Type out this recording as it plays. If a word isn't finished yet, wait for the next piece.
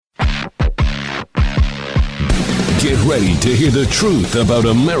Get ready to hear the truth about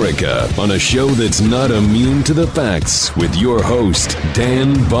America on a show that's not immune to the facts with your host,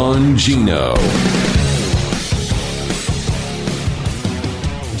 Dan Bongino.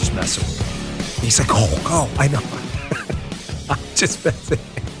 Just messing with him. He's like, go. I know. I'm just messing.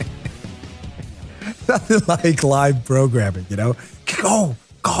 Nothing like live programming, you know? Go.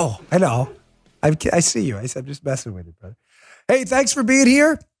 I know. I see you. I'm just messing with you, brother. Hey, thanks for being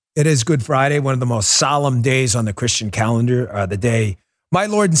here. It is Good Friday, one of the most solemn days on the Christian calendar, the day my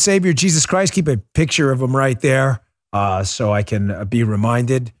Lord and Savior, Jesus Christ, keep a picture of him right there so I can be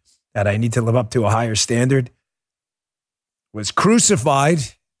reminded that I need to live up to a higher standard, was crucified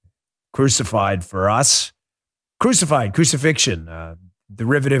for us. Crucifixion,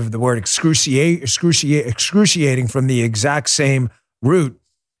 derivative of the word excruciating from the exact same root,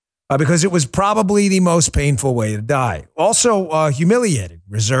 because it was probably the most painful way to die. Also humiliating,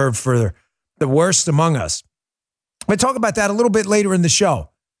 reserved for the worst among us. I'm going to talk about that a little bit later in the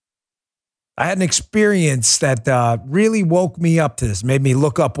show. I had an experience that really woke me up to this, made me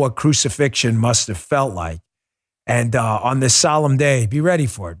look up what crucifixion must have felt like. And on this solemn day, be ready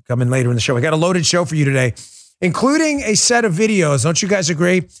for it. Coming later in the show. We got a loaded show for you today, including a set of videos. Don't you guys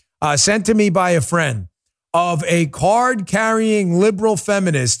agree? Sent to me by a friend of a card-carrying liberal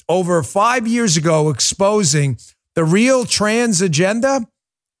feminist over 5 years ago exposing the real trans agenda.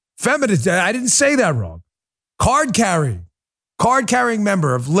 Feminist, I didn't say that wrong. Card-carrying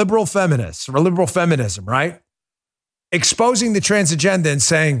member of liberal feminists, or liberal feminism, right? Exposing the trans agenda and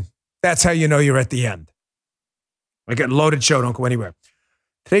saying, that's how you know you're at the end. We got a loaded show. Don't go anywhere.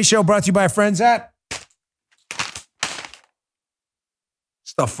 Today's show brought to you by our friends at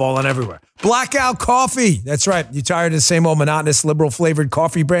stuff falling everywhere. Blackout Coffee. That's right. You tired of the same old monotonous liberal flavored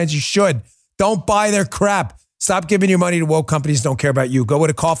coffee brands? You should. Don't buy their crap. Stop giving your money to woke companies that don't care about you. Go with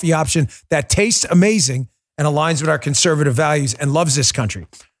a coffee option that tastes amazing and aligns with our conservative values and loves this country.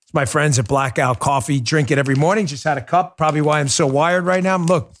 It's my friends at Blackout Coffee. Drink it every morning. Just had a cup. Probably why I'm so wired right now.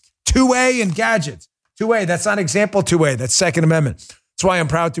 Look, 2A and gadgets. 2A, that's not example 2A. That's Second Amendment. That's why I'm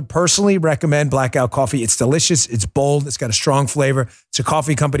proud to personally recommend Blackout Coffee. It's delicious. It's bold. It's got a strong flavor. It's a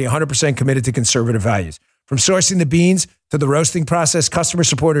coffee company 100% committed to conservative values. From sourcing the beans to the roasting process, customer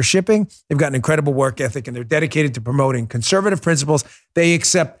support, or shipping, they've got an incredible work ethic, and they're dedicated to promoting conservative principles. They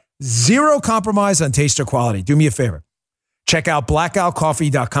accept zero compromise on taste or quality. Do me a favor. Check out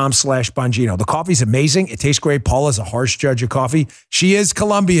blackoutcoffee.com/Bongino. The coffee's amazing. It tastes great. Paula's a harsh judge of coffee. She is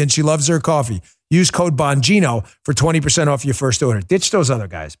Colombian. She loves her coffee. Use code Bongino for 20% off your first order. Ditch those other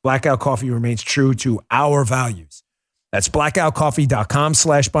guys. Blackout Coffee remains true to our values. That's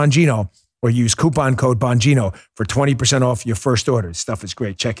blackoutcoffee.com/Bongino, or use coupon code Bongino for 20% off your first order. This stuff is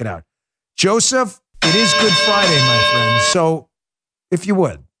great. Check it out. Joseph, it is Good Friday, my friend. So if you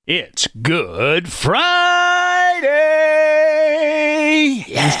would. It's Good Friday.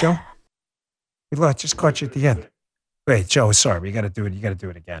 Yes, Joe? Hey, look, just caught you at the end. Wait, Joe, sorry. We got to do it. You got to do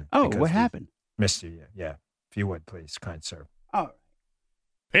it again. Oh, what happened? Missed you. Yeah. If you would, please, kind sir. Oh.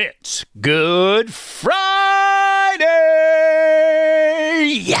 It's Good Friday.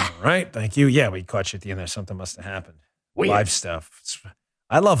 Yeah. All right. Thank you. Yeah, we caught you at the end there. Something must have happened. Weird. Live stuff.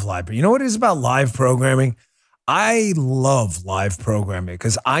 I love live. But you know what it is about live programming? I love live programming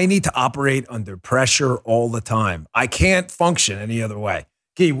because I need to operate under pressure all the time. I can't function any other way.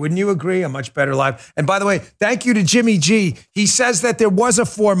 Gee, wouldn't you agree? I'm much better live. And by the way, thank you to Jimmy G. He says that there was a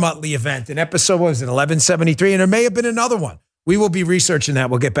 4-monthly event. An episode was in 1173, and there may have been another one. We will be researching that.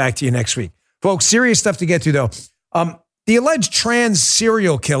 We'll get back to you next week. Folks, serious stuff to get to, though. The alleged trans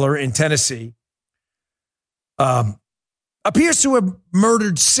serial killer in Tennessee appears to have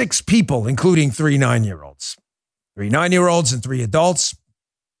murdered 6 people, including 3 9-year-olds. 3 9-year-olds and 3 adults.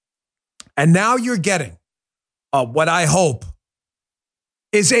 And now you're getting what I hope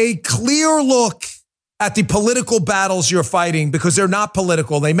is a clear look at the political battles you're fighting, because they're not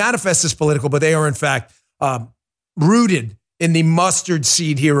political. They manifest as political, but they are, in fact, rooted in the mustard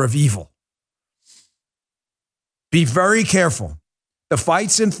seed here of evil. Be very careful. The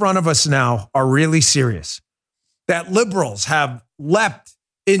fights in front of us now are really serious. That liberals have leapt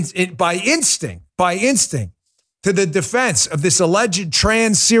by instinct to the defense of this alleged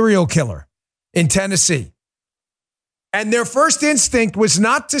trans serial killer in Tennessee. And their first instinct was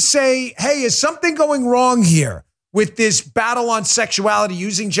not to say, hey, is something going wrong here with this battle on sexuality,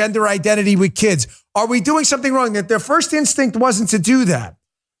 using gender identity with kids? Are we doing something wrong? That their first instinct wasn't to do that,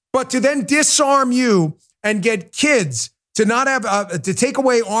 but to then disarm you and get kids to not have, to take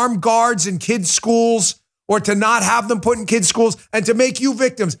away armed guards in kids' schools, or to not have them put in kids' schools, and to make you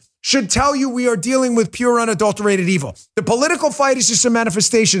victims. should tell you we are dealing with pure, unadulterated evil. The political fight is just a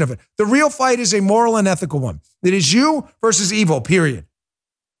manifestation of it. The real fight is a moral and ethical one. It is you versus evil, period.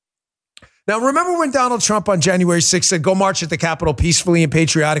 Now, remember when Donald Trump on January 6th said, go march at the Capitol peacefully and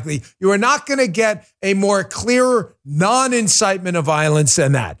patriotically? You are not going to get a more clearer non-incitement of violence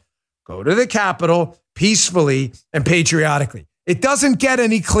than that. Go to the Capitol peacefully and patriotically. It doesn't get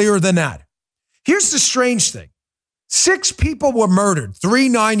any clearer than that. Here's the strange thing. 6 people were murdered, 3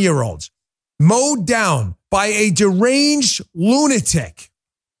 9-year-olds, mowed down by a deranged lunatic.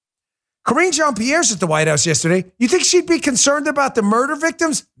 Karine Jean-Pierre's at the White House yesterday. You think she'd be concerned about the murder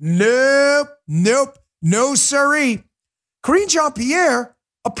victims? Nope, no siree. Karine Jean-Pierre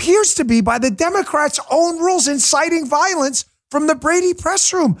appears to be, by the Democrats' own rules, inciting violence from the Brady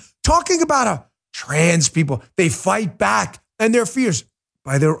press room, talking about trans people. They fight back and their fears.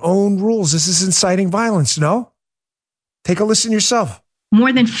 By their own rules, this is inciting violence, no? Take a listen yourself.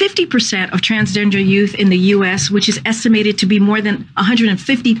 More than 50% of transgender youth in the U.S., which is estimated to be more than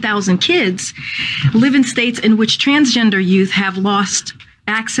 150,000 kids, live in states in which transgender youth have lost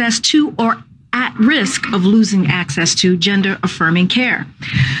access to or at risk of losing access to gender-affirming care.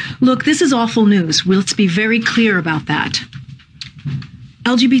 Look, this is awful news. Let's be very clear about that.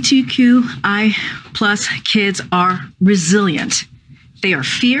 LGBTQI plus kids are resilient. They are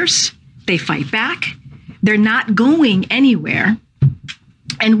fierce. They fight back. They're not going anywhere.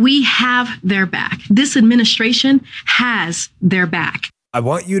 And we have their back. This administration has their back. I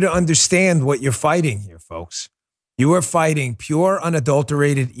want you to understand what you're fighting here, folks. You are fighting pure,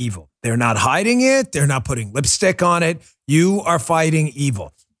 unadulterated evil. They're not hiding it. They're not putting lipstick on it. You are fighting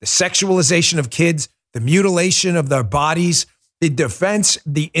evil. The sexualization of kids, the mutilation of their bodies, the defense,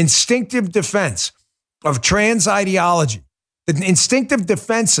 the instinctive defense of trans ideology, the instinctive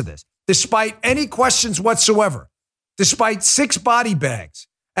defense of this, despite any questions whatsoever, despite 6 body bags.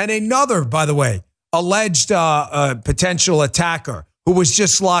 And another, by the way, alleged potential attacker who was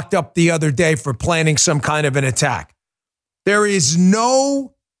just locked up the other day for planning some kind of an attack. There's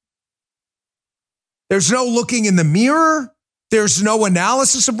no looking in the mirror. There's no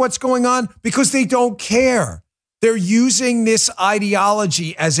analysis of what's going on because they don't care. They're using this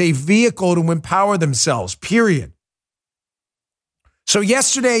ideology as a vehicle to empower themselves, period. So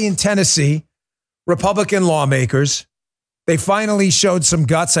yesterday in Tennessee, Republican lawmakers, they finally showed some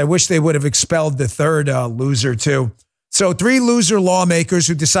guts. I wish they would have expelled the third loser, too. So 3 loser lawmakers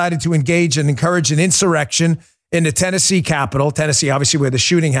who decided to engage and encourage an insurrection in the Tennessee Capitol. Tennessee, obviously, where the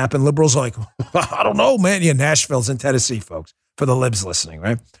shooting happened. Liberals are like, I don't know, man. Yeah, Nashville's in Tennessee, folks, for the libs listening,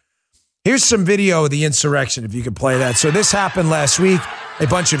 right? Here's some video of the insurrection, if you could play that. So this happened last week. A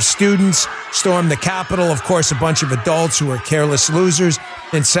bunch of students stormed the Capitol. Of course, a bunch of adults who are careless losers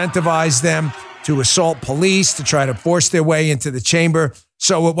incentivized them to assault police, to try to force their way into the chamber.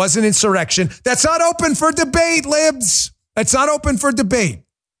 So it was an insurrection. That's not open for debate, libs. That's not open for debate.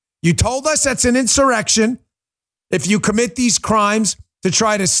 You told us that's an insurrection. If you commit these crimes to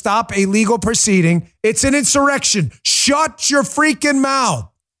try to stop a legal proceeding, it's an insurrection. Shut your freaking mouth.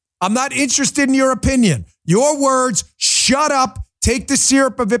 I'm not interested in your opinion. Your words, shut up. Take the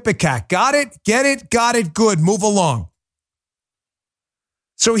syrup of Ipecac. Got it? Get it? Got it? Good. Move along.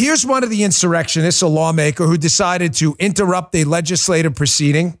 So here's one of the insurrectionists, a lawmaker who decided to interrupt a legislative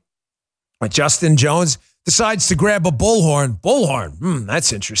proceeding. Justin Jones decides to grab a bullhorn. Bullhorn.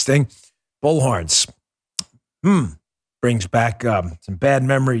 That's interesting. Bullhorns. Brings back some bad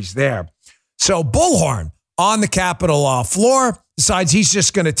memories there. So bullhorn on the Capitol floor decides he's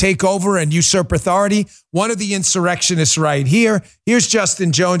just going to take over and usurp authority. One of the insurrectionists right here. Here's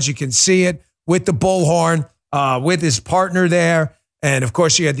Justin Jones. You can see it with the bullhorn, with his partner there. And, of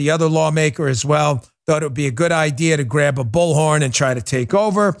course, you had the other lawmaker as well. Thought it would be a good idea to grab a bullhorn and try to take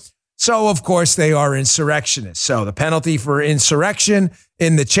over. So, of course, they are insurrectionists. So the penalty for insurrection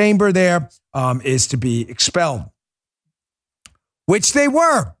in the chamber there is to be expelled, which they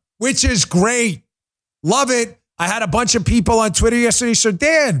were, which is great. Love it. I had a bunch of people on Twitter yesterday. So,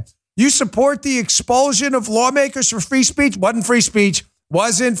 Dan, you support the expulsion of lawmakers for free speech? Wasn't free speech.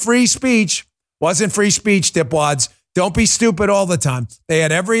 Wasn't free speech. Wasn't free speech, dipwads. Don't be stupid all the time. They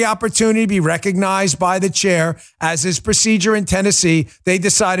had every opportunity to be recognized by the chair. As is procedure in Tennessee, they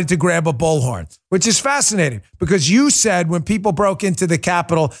decided to grab a bullhorn, which is fascinating because you said when people broke into the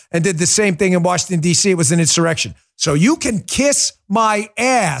Capitol and did the same thing in Washington, D.C., it was an insurrection. So you can kiss my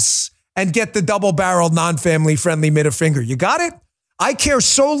ass and get the double-barreled, non-family friendly middle finger. You got it? I care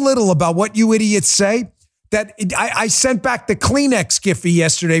so little about what you idiots say that I sent back the Kleenex Giphy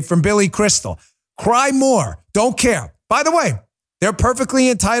yesterday from Billy Crystal. Cry more. Don't care. By the way, they're perfectly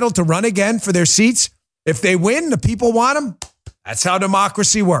entitled to run again for their seats. If they win, the people want them. That's how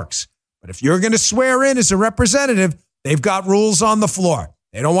democracy works. But if you're going to swear in as a representative, they've got rules on the floor.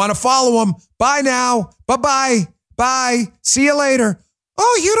 They don't want to follow them. Bye now. Bye-bye. Bye. See you later.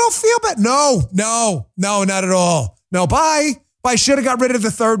 Oh, you don't feel bad? No, not at all. No, bye. Bye. Should have got rid of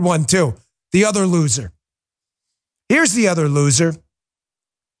the third one, too. The other loser. Here's the other loser.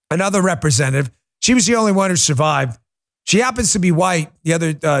 Another representative. She was the only one who survived. She happens to be white. The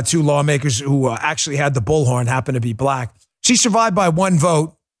other two lawmakers who actually had the bullhorn happen to be black. She survived by one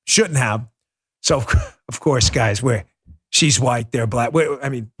vote. Shouldn't have. So, of course, guys, she's white, they're black. Where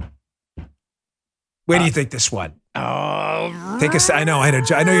do you think this one? Take a. I know you're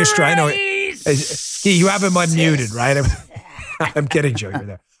trying. I know. You have him unmuted, right? I'm kidding, Joe. You're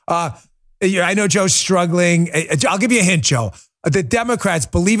there. I know Joe's struggling. I'll give you a hint, Joe. The Democrats,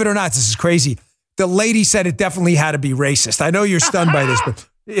 believe it or not, this is crazy. The lady said it definitely had to be racist. I know you're stunned by this, but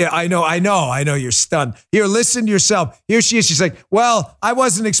yeah, I know you're stunned. Here, listen to yourself. Here she is. She's like, well, I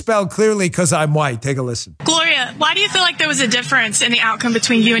wasn't expelled clearly because I'm white. Take a listen. Gloria, why do you feel like there was a difference in the outcome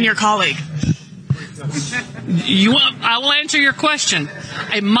between you and your colleague? I will answer your question.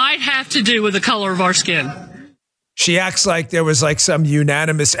 It might have to do with the color of our skin. She acts like there was like some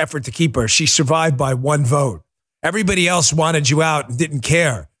unanimous effort to keep her. She survived by one vote. Everybody else wanted you out and didn't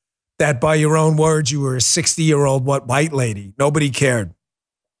care that by your own words, you were a 60-year-old white lady. Nobody cared.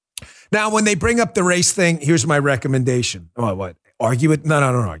 Now, when they bring up the race thing, here's my recommendation. Oh, what? Argue it? No,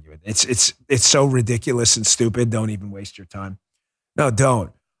 don't argue it. It's so ridiculous and stupid. Don't even waste your time. No,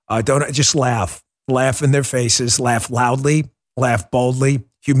 don't. Don't just laugh. Laugh in their faces. Laugh loudly. Laugh boldly.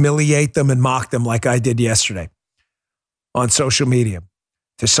 Humiliate them and mock them like I did yesterday on social media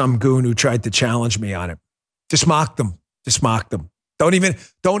to some goon who tried to challenge me on it. Just mock them. Just mock them.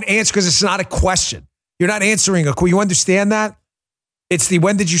 Don't answer because it's not a question. You're not answering a question. You understand that? It's the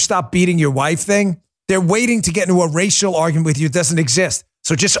when did you stop beating your wife thing. They're waiting to get into a racial argument with you. It doesn't exist.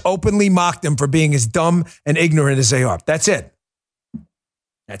 So just openly mock them for being as dumb and ignorant as they are. That's it.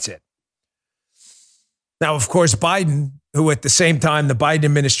 That's it. Now, of course, Biden, who at the same time, the Biden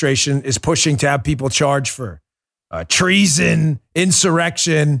administration is pushing to have people charged for treason,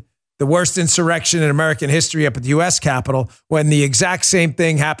 insurrection, the worst insurrection in American history up at the U.S. Capitol, when the exact same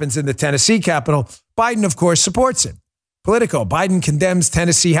thing happens in the Tennessee Capitol, Biden, of course, supports it. Politico, Biden condemns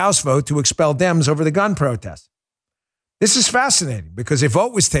Tennessee House vote to expel Dems over the gun protest. This is fascinating because a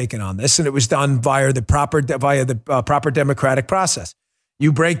vote was taken on this and it was done via the proper democratic process.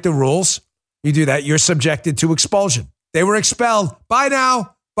 You break the rules, you do that, you're subjected to expulsion. They were expelled. Bye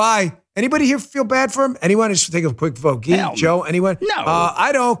now. Bye. Anybody here feel bad for him? Anyone? Just take a quick vote. Guy, Joe, anyone? No.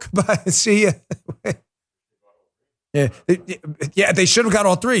 I don't. See you. Yeah, they should have got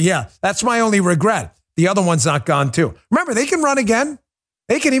all three. Yeah, that's my only regret. The other one's not gone too. Remember, they can run again.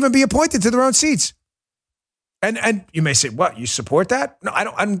 They can even be appointed to their own seats. And you may say, what, you support that? No,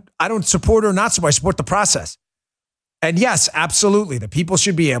 I don't support or not support. I support the process. And yes, absolutely. The people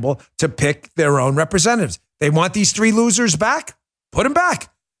should be able to pick their own representatives. They want these three losers back? Put them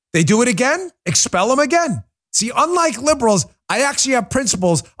back. They do it again? Expel them again. See, unlike liberals, I actually have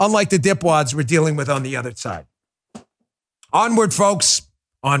principles, unlike the dipwads we're dealing with on the other side. Onward, folks.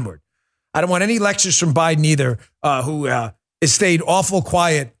 Onward. I don't want any lectures from Biden either, who has stayed awful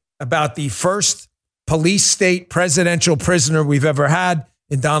quiet about the first police state presidential prisoner we've ever had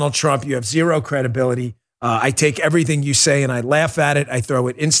in Donald Trump. You have zero credibility. I take everything you say and I laugh at it. I throw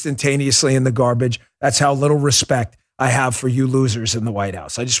it instantaneously in the garbage. That's how little respect I have for you losers in the White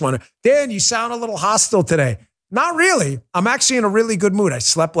House. I just want to, Dan, you sound a little hostile today. Not really. I'm actually in a really good mood. I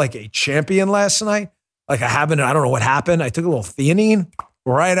slept like a champion last night. Like I don't know what happened. I took a little theanine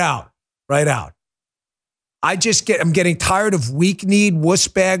right out. I'm getting tired of weak-kneed,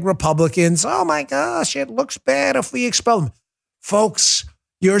 wuss-bag Republicans. Oh my gosh, it looks bad if we expel them. Folks,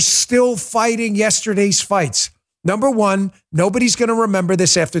 you're still fighting yesterday's fights. Number one, nobody's going to remember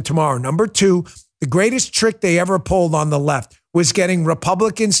this after tomorrow. Number two, the greatest trick they ever pulled on the left was getting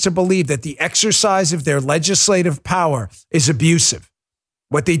Republicans to believe that the exercise of their legislative power is abusive.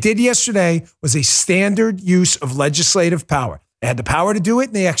 What they did yesterday was a standard use of legislative power. They had the power to do it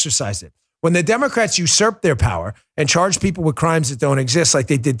and they exercised it. When the Democrats usurp their power and charge people with crimes that don't exist like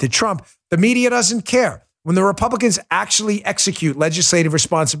they did to Trump, the media doesn't care. When the Republicans actually execute legislative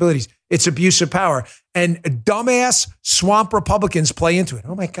responsibilities, it's abuse of power. And dumbass swamp Republicans play into it.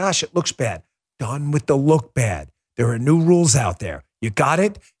 Oh my gosh, it looks bad. Done with the look bad. There are new rules out there. You got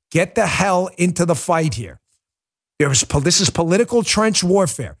it? Get the hell into the fight here. This is political trench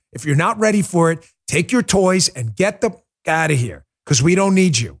warfare. If you're not ready for it, take your toys and get the out of here because we don't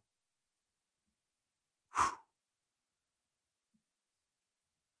need you.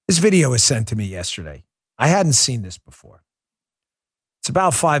 This video was sent to me yesterday. I hadn't seen this before. It's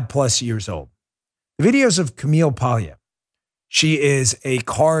about 5+ years old. The videos of Camille Paglia. She is a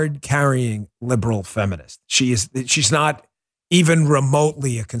card-carrying liberal feminist. She's not even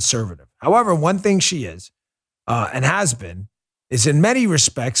remotely a conservative. However, one thing she is, and has been, is in many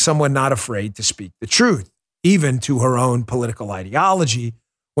respects someone not afraid to speak the truth, even to her own political ideology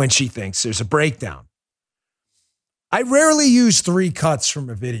when she thinks there's a breakdown. I rarely use 3 cuts from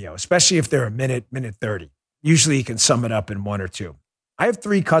a video, especially if they're a minute 30. Usually you can sum it up in 1 or 2. I have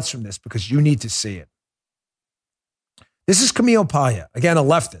 3 cuts from this because you need to see it. This is Camille Paglia, again, a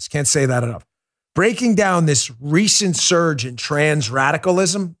leftist, can't say that enough, breaking down this recent surge in trans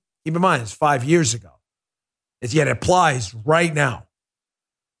radicalism. Keep in mind, it's 5 years ago. Yet it applies right now.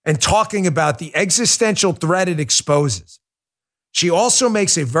 And talking about the existential threat it exposes. She also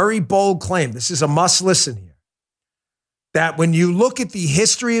makes a very bold claim. This is a must listen here. That when you look at the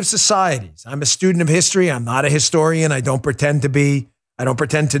history of societies, I'm a student of history. I'm not a historian. I don't pretend to be. I don't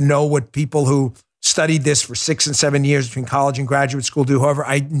pretend to know what people who studied this for 6 and 7 years between college and graduate school do. However,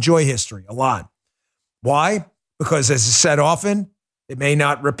 I enjoy history a lot. Why? Because as I said often, it may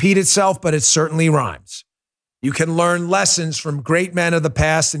not repeat itself, but it certainly rhymes. You can learn lessons from great men of the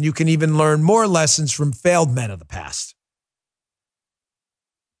past, and you can even learn more lessons from failed men of the past.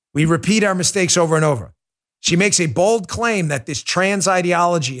 We repeat our mistakes over and over. She makes a bold claim that this trans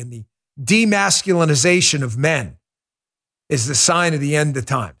ideology and the demasculinization of men is the sign of the end of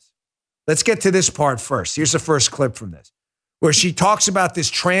times. Let's get to this part first. Here's the first clip from this, where she talks about this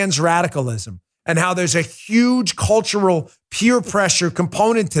trans radicalism and how there's a huge cultural peer pressure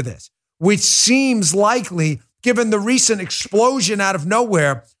component to this, which seems likely given the recent explosion out of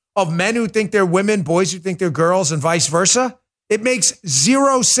nowhere of men who think they're women, boys who think they're girls, and vice versa. It makes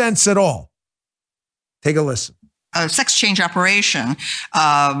zero sense at all. Take a listen. A sex change operation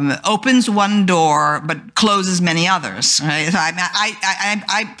opens one door but closes many others. Right? So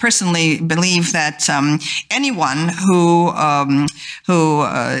I personally believe that anyone who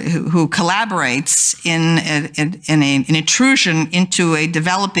collaborates in an intrusion into a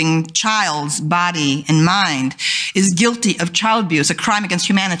developing child's body and mind is guilty of child abuse, a crime against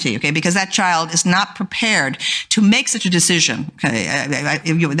humanity. Okay, because that child is not prepared to make such a decision. Okay,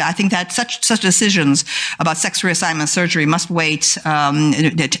 I think that such decisions about sex reassignment surgery must wait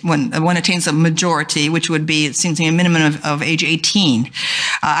when one attains a majority, which would be, it seems to me, a minimum of age 18.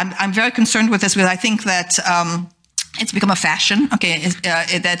 I'm very concerned with this because I think that it's become a fashion. Okay,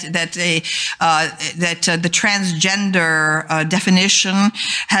 that the transgender definition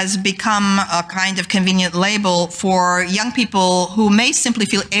has become a kind of convenient label for young people who may simply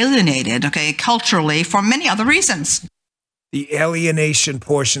feel alienated, okay, culturally for many other reasons. The alienation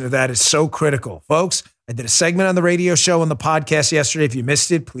portion of that is so critical, folks. I did a segment on the radio show and the podcast yesterday. If you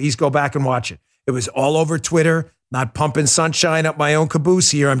missed it, please go back and watch it. It was all over Twitter, not pumping sunshine up my own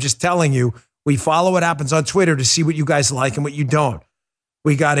caboose here. I'm just telling you, we follow what happens on Twitter to see what you guys like and what you don't.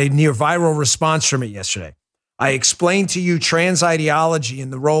 We got a near viral response from it yesterday. I explained to you trans ideology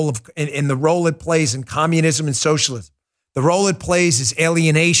and the role in the role it plays in communism and socialism. The role it plays is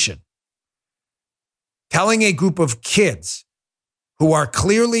alienation. Telling a group of kids who are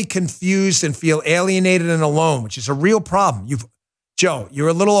clearly confused and feel alienated and alone, which is a real problem. Joe, you're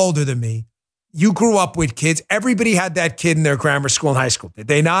a little older than me. You grew up with kids. Everybody had that kid in their grammar school and high school. Did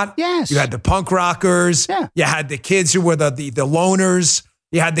they not? Yes. You had the punk rockers. Yeah. You had the kids who were the loners.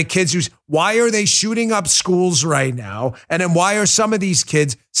 You had the kids why are they shooting up schools right now? And then why are some of these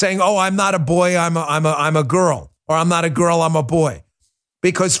kids saying, "Oh, I'm not a boy, I'm a girl," or "I'm not a girl, I'm a boy"?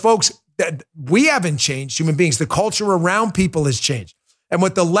 Because folks, we haven't changed, human beings. The culture around people has changed. And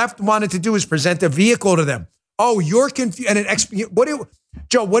what the left wanted to do is present a vehicle to them. Oh, you're confused.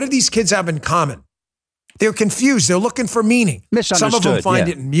 Joe, what do these kids have in common? They're confused. They're looking for meaning. Misunderstood. Some of them find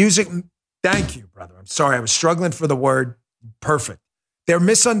it in music. Thank you, brother. I'm sorry. I was struggling for the word. Perfect. They're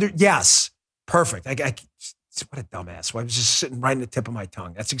misunderstood. Yes. Perfect. What a dumbass. I was just sitting right in the tip of my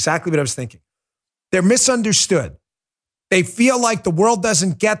tongue. That's exactly what I was thinking. They're misunderstood. They feel like the world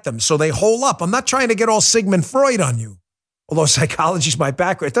doesn't get them, so they hole up. I'm not trying to get all Sigmund Freud on you, although psychology is my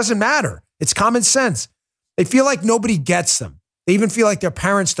background. It doesn't matter. It's common sense. They feel like nobody gets them. They even feel like their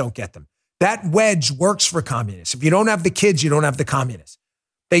parents don't get them. That wedge works for communists. If you don't have the kids, you don't have the communists.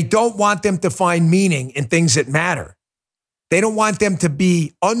 They don't want them to find meaning in things that matter. They don't want them to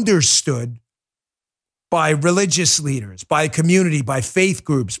be understood by religious leaders, by community, by faith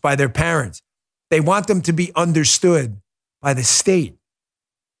groups, by their parents. They want them to be understood by the state.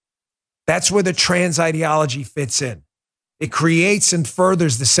 That's where the trans ideology fits in. It creates and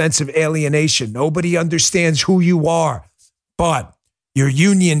furthers the sense of alienation. Nobody understands who you are, but Your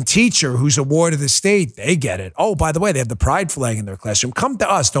union teacher who's a ward of the state, they get it. Oh, by the way, they have the pride flag in their classroom. Come to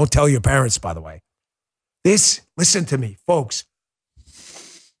us. Don't tell your parents, by the way. Listen to me, folks.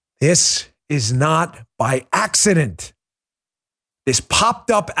 This is not by accident. This popped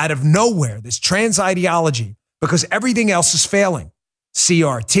up out of nowhere, this trans ideology, because everything else is failing.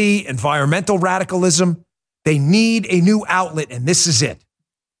 CRT, environmental radicalism. They need a new outlet, and this is it.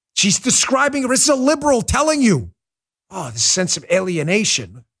 She's describing, this is a liberal telling you, oh, this sense of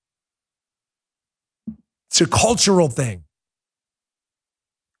alienation. It's a cultural thing.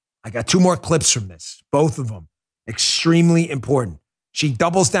 I got 2 more clips from this, both of them extremely important. She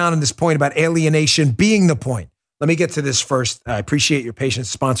doubles down on this point about alienation being the point. Let me get to this first. I appreciate your patience.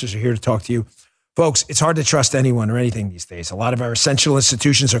 Sponsors are here to talk to you. Folks, it's hard to trust anyone or anything these days. A lot of our essential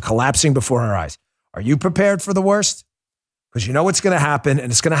institutions are collapsing before our eyes. Are you prepared for the worst? Because you know what's going to happen,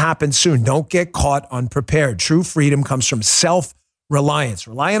 and it's going to happen soon. Don't get caught unprepared. True freedom comes from self-reliance.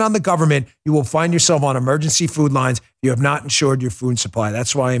 Relying on the government, you will find yourself on emergency food lines if you have not insured your food supply.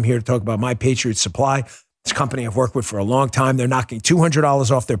 That's why I'm here to talk about My Patriot Supply. It's a company I've worked with for a long time. They're knocking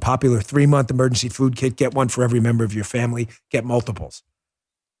 $200 off their popular 3-month emergency food kit. Get one for every member of your family. Get multiples.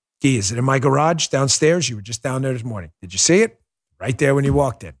 Gee, is it in my garage downstairs? You were just down there this morning. Did you see it? Right there when you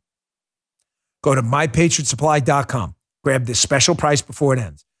walked in. Go to mypatriotsupply.com. Grab this special price before it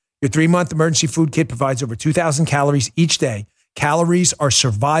ends. Your 3-month emergency food kit provides over 2,000 calories each day. Calories are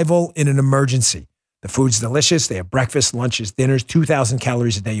survival in an emergency. The food's delicious. They have breakfast, lunches, dinners, 2,000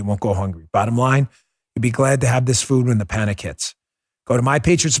 calories a day. You won't go hungry. Bottom line, you'll be glad to have this food when the panic hits. Go to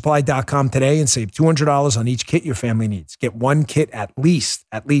mypatriotsupply.com today and save $200 on each kit your family needs. Get 1 kit at least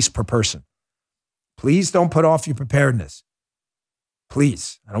per person. Please don't put off your preparedness.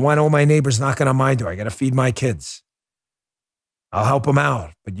 Please. I don't want all my neighbors knocking on my door. I got to feed my kids. I'll help them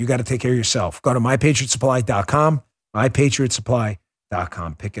out, but you got to take care of yourself. Go to mypatriotsupply.com,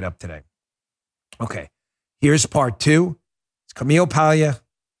 mypatriotsupply.com. Pick it up today. Okay, here's part 2. It's Camille Paglia,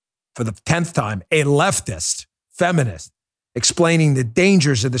 for the 10th time, a leftist, feminist, explaining the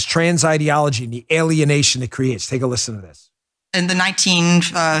dangers of this trans ideology and the alienation it creates. Take a listen to this. In the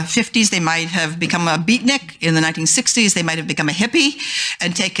 1950s, they might have become a beatnik. In the 1960s, they might have become a hippie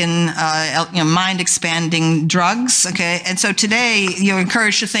and taken mind-expanding drugs. Okay, and so today you're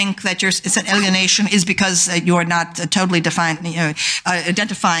encouraged to think that it's an alienation is because you are not totally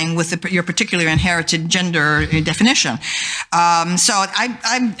identifying with your particular inherited gender definition. So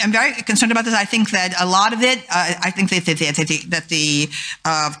I'm very concerned about this. I think that a lot of it, I think that the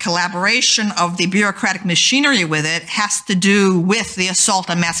collaboration of the bureaucratic machinery with it has to do with the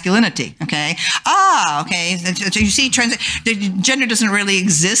assault on masculinity. Okay. Okay. So you see, gender doesn't really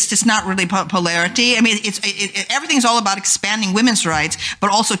exist. It's not really polarity. I mean, everything's all about expanding women's rights,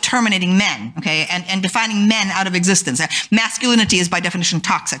 but also terminating men. Okay, and defining men out of existence. Masculinity is by definition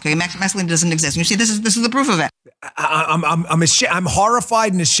toxic. Okay, masculinity doesn't exist. And you see, this is the proof of it. I'm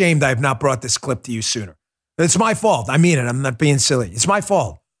horrified and ashamed I have not brought this clip to you sooner. It's my fault. I mean it. I'm not being silly. It's my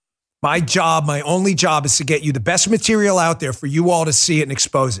fault. My job, my only job, is to get you the best material out there for you all to see it and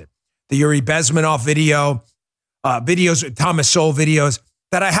expose it. The Yuri Bezmenov video, videos, Thomas Sowell videos,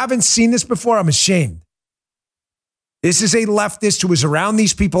 that I haven't seen this before. I'm ashamed. This is a leftist who is around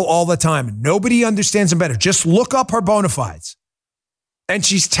these people all the time. Nobody understands them better. Just look up her bona fides. And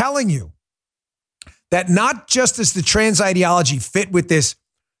she's telling you that not just does the trans ideology fit with this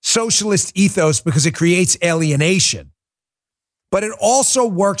socialist ethos because it creates alienation, but it also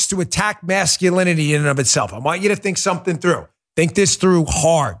works to attack masculinity in and of itself. I want you to think something through. Think this through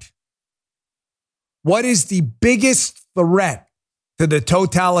hard. What is the biggest threat to the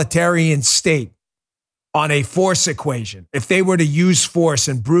totalitarian state on a force equation if they were to use force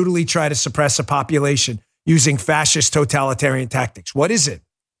and brutally try to suppress a population using fascist totalitarian tactics? What is it?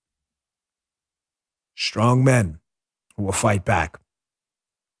 Strong men who will fight back.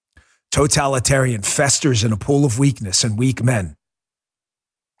 Totalitarian festers in a pool of weakness and weak men.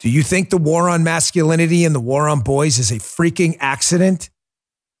 Do you think the war on masculinity and the war on boys is a freaking accident?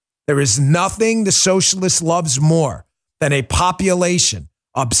 There is nothing the socialist loves more than a population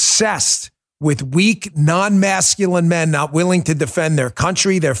obsessed with weak, non-masculine men not willing to defend their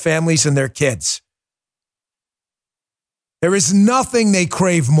country, their families, and their kids. There is nothing they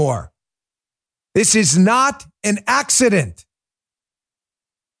crave more. This is not an accident.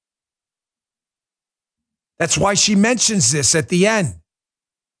 That's why she mentions this at the end.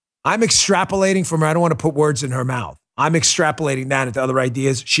 I'm extrapolating from her. I don't want to put words in her mouth. I'm extrapolating that into other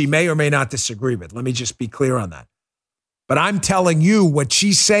ideas she may or may not disagree with. Let me just be clear on that. But I'm telling you what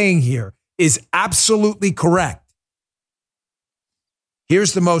she's saying here is absolutely correct.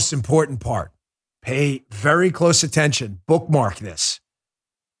 Here's the most important part. Pay very close attention. Bookmark this.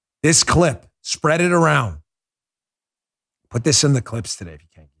 This clip, spread it around. Put this in the clips today if you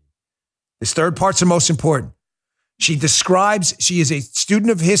can. This third part's the most important. She is a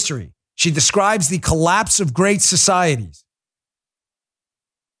student of history. She describes the collapse of great societies.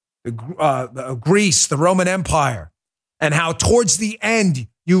 Greece, the Roman Empire, and how towards the end,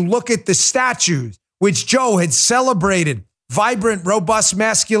 you look at the statues, which Joe had celebrated vibrant, robust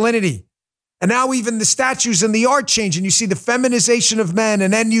masculinity. And now even the statues and the art change, and you see the feminization of men,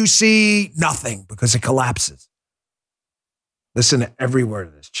 and then you see nothing because it collapses. Listen to every word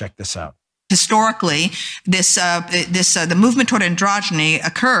of this. Check this out. Historically, the movement toward androgyny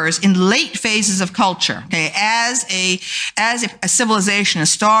occurs in late phases of culture. Okay, as a civilization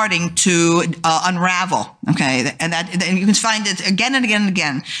is starting to unravel. Okay, and you can find it again and again and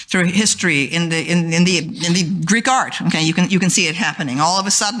again through history in the Greek art. Okay, you can see it happening. All of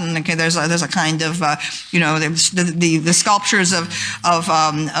a sudden, okay, there's a kind of the sculptures of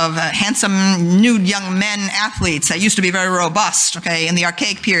handsome nude young men athletes that used to be very robust. Okay, in the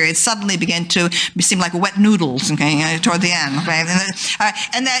archaic period, suddenly began to seem like wet noodles, okay, toward the end, okay,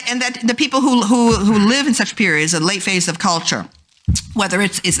 and that the people who live in such periods, a late phase of culture, whether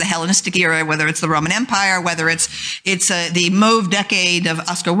it's the Hellenistic era, whether it's the Roman Empire, whether it's the Mauve decade of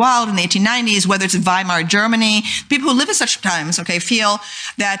Oscar Wilde in the 1890s, whether it's Weimar Germany, people who live at such times, okay, feel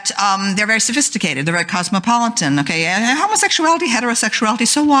that they're very sophisticated, they're very cosmopolitan, okay, homosexuality, heterosexuality,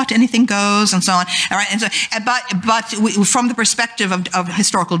 so what, anything goes, and so on. All right, and so, but from the perspective of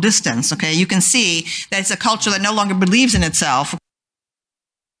historical distance, okay, you can see that it's a culture that no longer believes in itself.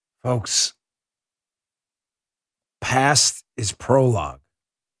 Folks, past is prologue.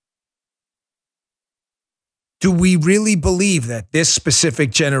 Do we really believe that this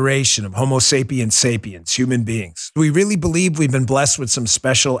specific generation of Homo sapiens sapiens, human beings, do we really believe we've been blessed with some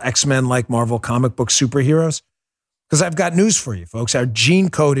special X-Men-like Marvel comic book superheroes? Because I've got news for you, folks. Our gene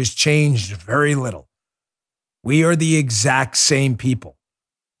code has changed very little. We are the exact same people.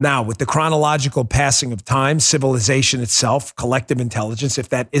 Now, with the chronological passing of time, civilization itself, collective intelligence, if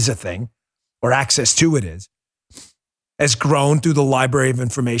that is a thing, or access to it is, has grown through the library of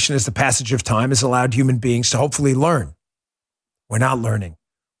information as the passage of time has allowed human beings to hopefully learn. We're not learning.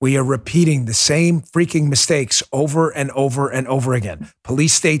 We are repeating the same freaking mistakes over and over and over again.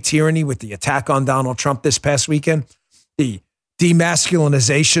 Police state tyranny with the attack on Donald Trump this past weekend, the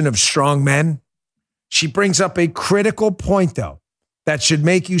demasculinization of strong men. She brings up a critical point, though, that should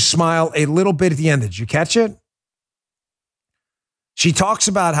make you smile a little bit at the end. Did you catch it? She talks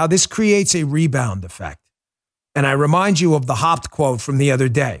about how this creates a rebound effect. And I remind you of the Hopt quote from the other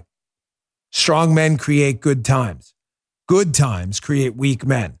day. Strong men create good times. Good times create weak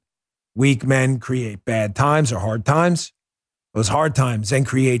men. Weak men create bad times or hard times. Those hard times then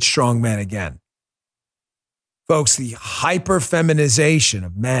create strong men again. Folks, the hyper-feminization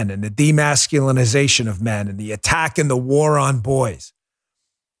of men and the demasculinization of men and the attack and the war on boys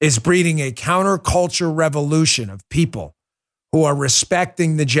is breeding a counterculture revolution of people who are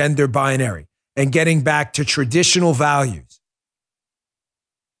respecting the gender binary and getting back to traditional values.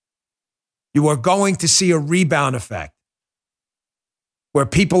 You are going to see a rebound effect where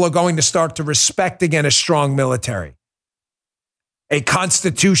people are going to start to respect again a strong military, a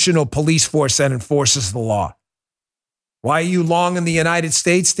constitutional police force that enforces the law. Why are you long in the United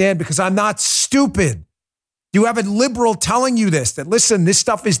States, Dan? Because I'm not stupid. You have a liberal telling you this, that listen, this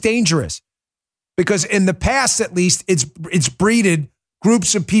stuff is dangerous. Because in the past, at least, it's breeded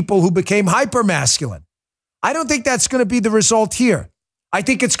groups of people who became hypermasculine. I don't think that's going to be the result here. I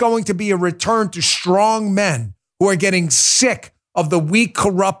think it's going to be a return to strong men who are getting sick of the weak,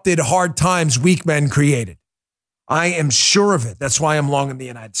 corrupted, hard times weak men created. I am sure of it. That's why I'm long in the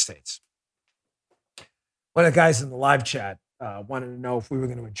United States. One of the guys in the live chat wanted to know if we were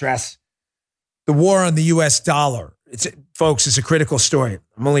going to address the war on the U.S. dollar. Folks, it's a critical story.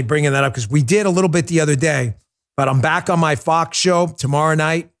 I'm only bringing that up because we did a little bit the other day. But I'm back on my Fox show tomorrow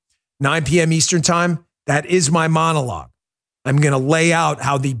night, 9 p.m. Eastern time. That is my monologue. I'm going to lay out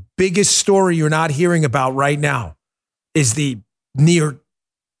how the biggest story you're not hearing about right now is the near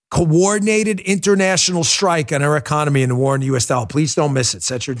coordinated international strike on our economy and the war in the U.S. dollar. Please don't miss it.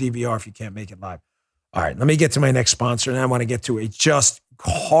 Set your DVR if you can't make it live. All right, let me get to my next sponsor, and I want to get to a just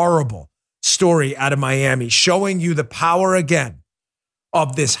horrible story out of Miami showing you the power again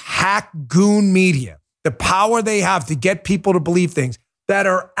of this hack goon media. The power they have to get people to believe things that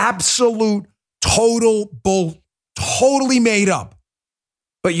are absolute, total bull, totally made up.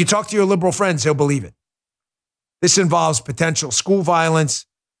 But you talk to your liberal friends, they'll believe it. This involves potential school violence,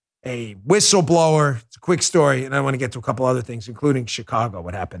 a whistleblower. It's a quick story, and I want to get to a couple other things, including Chicago,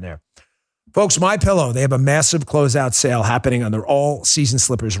 what happened there. Folks, MyPillow, they have a massive closeout sale happening on their all-season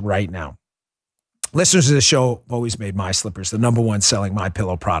slippers right now. Listeners of the show have always made my slippers the number one selling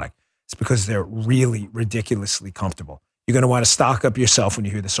MyPillow product. It's because they're really ridiculously comfortable. You're going to want to stock up yourself when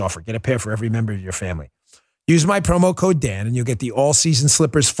you hear this offer. Get a pair for every member of your family. Use my promo code Dan, and you'll get the all-season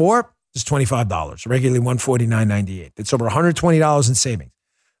slippers for just $25, regularly $149.98. That's over $120 in savings.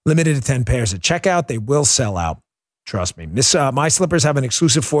 Limited to 10 pairs at checkout. They will sell out. Trust me. My slippers have an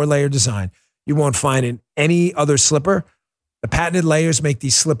exclusive 4-layer design you won't find in any other slipper. The patented layers make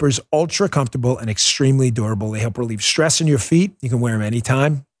these slippers ultra comfortable and extremely durable. They help relieve stress in your feet. You can wear them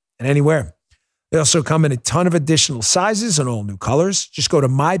anytime and anywhere. They also come in a ton of additional sizes and all new colors. Just go to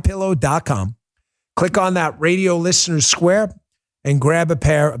mypillow.com, click on that radio listener square, and grab a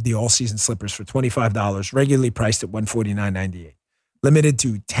pair of the all-season slippers for $25, regularly priced at $149.98. Limited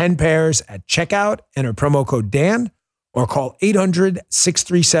to 10 pairs at checkout. Enter promo code Dan or call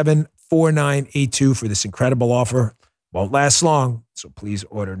 800-637-4982 for this incredible offer. Won't last long, so please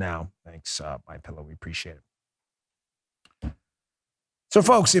order now. Thanks, MyPillow. We appreciate it. So,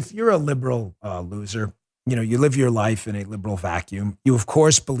 folks, if you're a liberal loser, you live your life in a liberal vacuum. You, of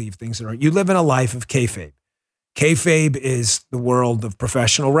course, believe things that are. You live in a life of kayfabe. Kayfabe is the world of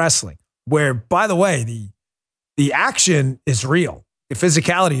professional wrestling, where, by the way, the action is real. The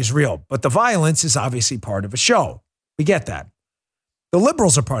physicality is real, but the violence is obviously part of a show. We get that. The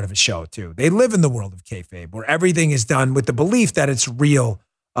liberals are part of a show too. They live in the world of kayfabe, where everything is done with the belief that it's real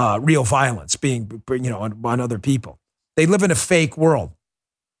violence being, on other people. They live in a fake world.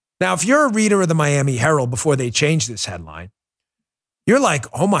 Now, if you're a reader of the Miami Herald before they changed this headline, you're like,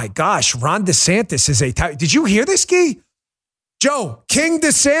 oh my gosh, Ron DeSantis is did you hear this, Guy? Joe, King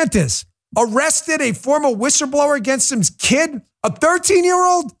DeSantis arrested a former whistleblower against his kid, a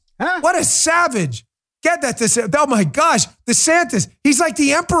 13-year-old? Huh? What a savage. Get that. Oh my gosh, DeSantis. He's like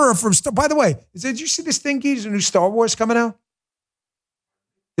the emperor from by the way, did you see this thing, Guy? There's a new Star Wars coming out?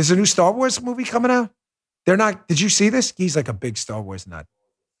 There's a new Star Wars movie coming out? Did you see this? He's like a big Star Wars nut.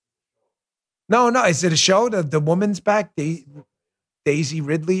 No. Is it a show? The woman's back? Daisy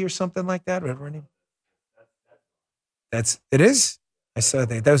Ridley or something like that? Whatever her name. It is? I saw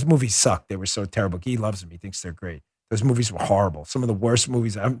that. Those movies sucked. They were so terrible. He loves them. He thinks they're great. Those movies were horrible. Some of the worst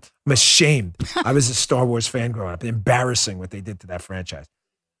movies. I'm ashamed. I was a Star Wars fan growing up. Embarrassing what they did to that franchise.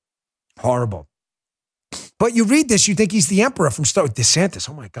 Horrible. But you read this, you think he's the emperor from Star Wars. DeSantis,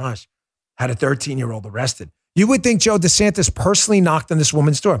 oh my gosh, had a 13-year-old arrested. You would think Joe DeSantis personally knocked on this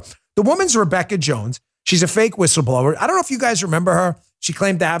woman's door. The woman's Rebecca Jones. She's a fake whistleblower. I don't know if you guys remember her. She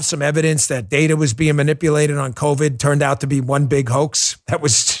claimed to have some evidence that data was being manipulated on COVID. Turned out to be one big hoax that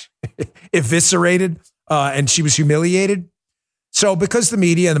was eviscerated, and she was humiliated. So because the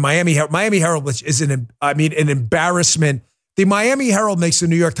media and the Miami Herald, which is an embarrassment. The Miami Herald makes the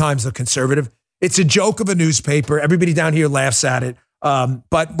New York Times look conservative. It's a joke of a newspaper. Everybody down here laughs at it.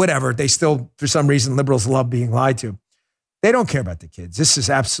 But whatever, they still, for some reason, liberals love being lied to. They don't care about the kids. This is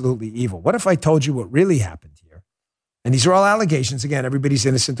absolutely evil. What if I told you what really happened here? And these are all allegations. Again, everybody's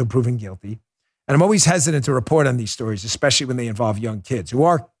innocent until proven guilty. And I'm always hesitant to report on these stories, especially when they involve young kids who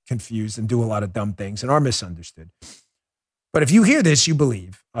are confused and do a lot of dumb things and are misunderstood. But if you hear this, you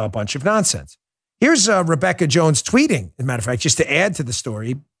believe a bunch of nonsense. Here's Rebecca Jones tweeting, as a matter of fact, just to add to the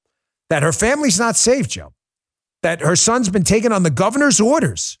story, that her family's not safe, Joe. That her son's been taken on the governor's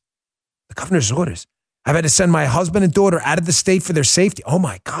orders. The governor's orders. I've had to send my husband and daughter out of the state for their safety. Oh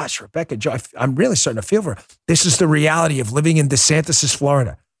my gosh, Rebecca Jones, I'm really starting to feel for her. This is the reality of living in DeSantis'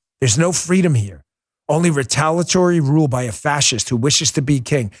 Florida. There's no freedom here. Only retaliatory rule by a fascist who wishes to be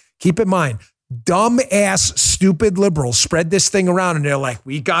king. Keep in mind, dumb-ass, stupid liberals spread this thing around and they're like,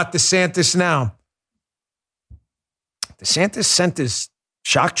 we got DeSantis now. DeSantis sent his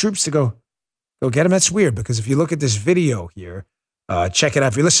shock troops to go get him. That's weird because if you look at this video here, check it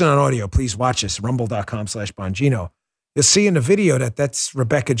out. If you listen on audio, please watch this, rumble.com/Bongino. You'll see in the video that's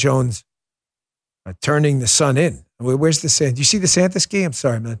Rebecca Jones turning the son in. Where's DeSantis? Do you see DeSantis, Guy? I'm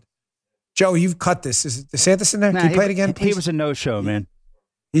sorry, man. Joe, you've cut this. Is DeSantis in there? Can you play it again, please? He was a no-show, man.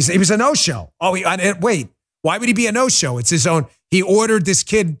 He was a no-show. Oh, wait. Why would he be a no-show? It's his own. He ordered this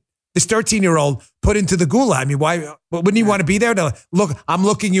kid, this 13-year-old, put into the gulag. I mean, why? Wouldn't he want to be there to look? I'm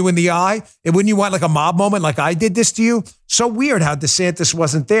looking you in the eye. And wouldn't you want like a mob moment, like I did this to you? So weird how DeSantis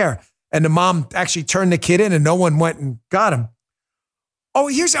wasn't there, and the mom actually turned the kid in, and no one went and got him. Oh,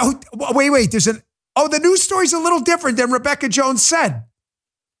 wait. The news story's a little different than Rebecca Jones said.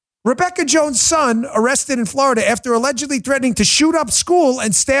 Rebecca Jones' son arrested in Florida after allegedly threatening to shoot up school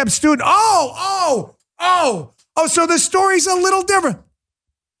and stab student. Oh, so the story's a little different.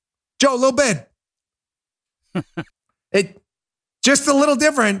 Joe, a little bit. Just a little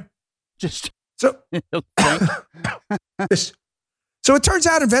different. Just So, so it turns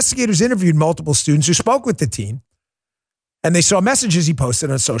out investigators interviewed multiple students who spoke with the teen, and they saw messages he posted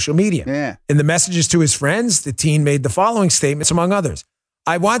on social media. Yeah. In the messages to his friends, the teen made the following statements, among others.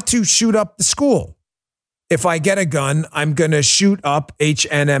 I want to shoot up the school. If I get a gun, I'm going to shoot up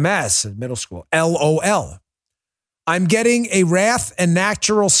HNMS, middle school, LOL. I'm getting a Wrath and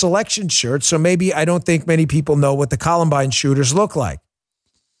Natural Selection shirt, so maybe I don't think many people know what the Columbine shooters look like.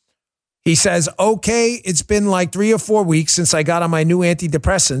 He says, okay, it's been like 3 or 4 weeks since I got on my new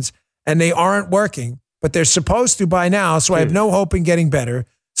antidepressants, and they aren't working, but they're supposed to by now, so I have no hope in getting better.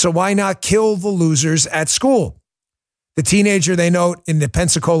 So why not kill the losers at school? The teenager, they note in the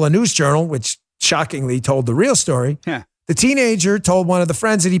Pensacola News Journal, which shockingly told the real story, the teenager told one of the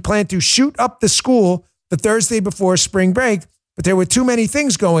friends that he planned to shoot up the school the Thursday before spring break, but there were too many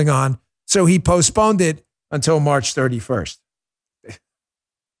things going on, so he postponed it until March 31st.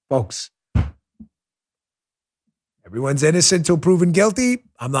 Folks, everyone's innocent until proven guilty.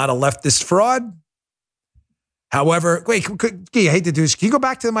 I'm not a leftist fraud. However, wait, I hate to do this. Can you go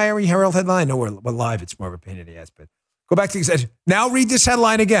back to the Miami Herald headline? I know we're live. It's more of a pain in the ass, but go back to now read this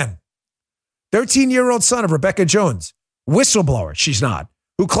headline again. 13-year-old son of Rebecca Jones, whistleblower, she's not,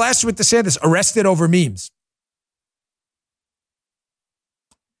 who clashed with DeSantis, arrested over memes.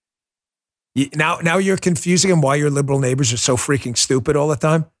 Now you're confusing them why your liberal neighbors are so freaking stupid all the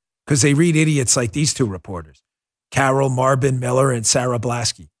time? Because they read idiots like these two reporters, Carol Marbin Miller and Sarah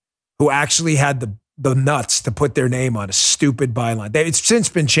Blasky, who actually had the nuts to put their name on a stupid byline. It's since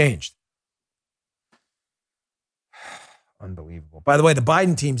been changed. Unbelievable. By the way, the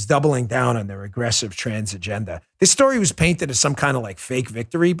Biden team's doubling down on their aggressive trans agenda. This story was painted as some kind of like fake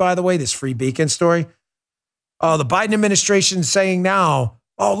victory, by the way, this Free Beacon story. Oh, the Biden administration is saying now,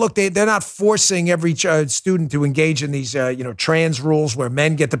 oh, look, they're not forcing every student to engage in these, trans rules where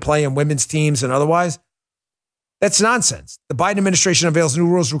men get to play in women's teams and otherwise. That's nonsense. The Biden administration unveils new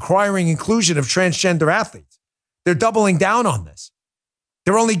rules requiring inclusion of transgender athletes. They're doubling down on this.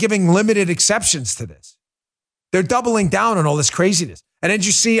 They're only giving limited exceptions to this. They're doubling down on all this craziness. And did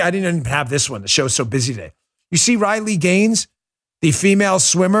you see, I didn't even have this one. The show's so busy today. You see Riley Gaines, the female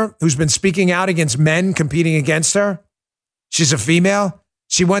swimmer who's been speaking out against men competing against her. She's a female.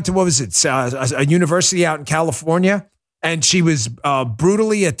 She went to, a university out in California, and she was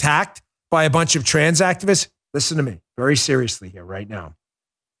brutally attacked by a bunch of trans activists. Listen to me very seriously here right now.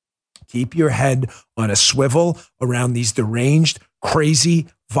 Keep your head on a swivel around these deranged, crazy,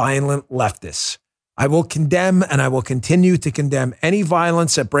 violent leftists. I will condemn and I will continue to condemn any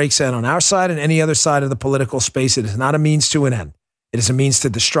violence that breaks in on our side and any other side of the political space. It is not a means to an end. It is a means to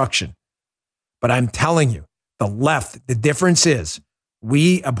destruction. But I'm telling you, the left, the difference is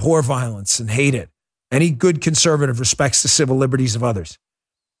we abhor violence and hate it. Any good conservative respects the civil liberties of others.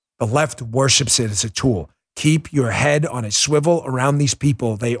 The left worships it as a tool. Keep your head on a swivel around these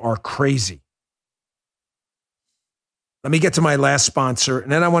people. They are crazy. Let me get to my last sponsor,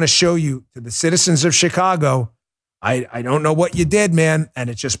 and then I want to show you to the citizens of Chicago. I don't know what you did, man, and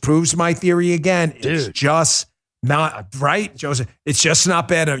it just proves my theory again. It's just not right, Joseph. It's just not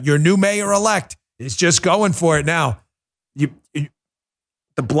bad. Your new mayor-elect is just going for it now. The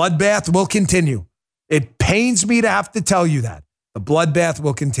bloodbath will continue. It pains me to have to tell you that. The bloodbath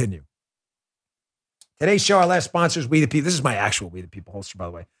will continue. Today's show, our last sponsor is We the People. This is my actual We the People holster, by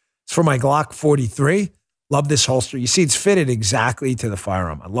the way. It's for my Glock 43. Love this holster. You see, it's fitted exactly to the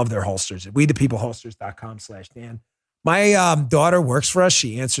firearm. I love their holsters at WeThePeopleHolsters.com/Dan. My daughter works for us.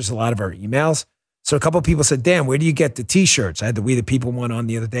 She answers a lot of our emails. So a couple of people said, Dan, where do you get the t-shirts? I had the We the People one on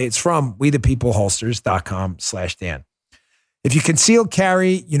the other day. It's from WeThePeopleHolsters.com/Dan. If you conceal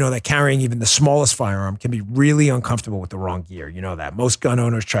carry, you know that carrying even the smallest firearm can be really uncomfortable with the wrong gear. You know that. Most gun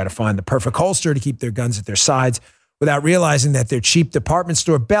owners try to find the perfect holster to keep their guns at their sides without realizing that their cheap department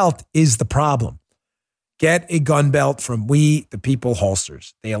store belt is the problem. Get a gun belt from We the People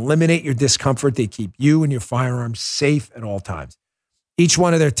Holsters. They eliminate your discomfort. They keep you and your firearms safe at all times. Each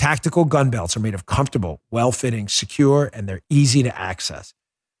one of their tactical gun belts are made of comfortable, well-fitting, secure, and they're easy to access.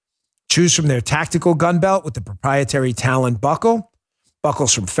 Choose from their tactical gun belt with the proprietary Talon buckle,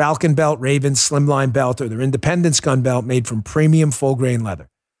 buckles from Falcon Belt, Raven, Slimline Belt, or their Independence gun belt made from premium full-grain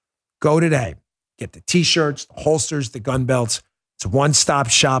leather. Go today. Get the t-shirts, the holsters, the gun belts. It's a one-stop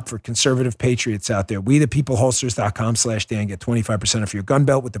shop for conservative patriots out there. WeThePeopleHolsters.com/Dan. Get 25% off your gun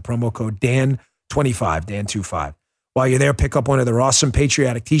belt with the promo code DAN25, Dan25. While you're there, pick up one of their awesome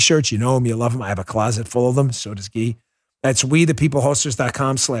patriotic t-shirts. You know them, you love them. I have a closet full of them. So does Guy. That's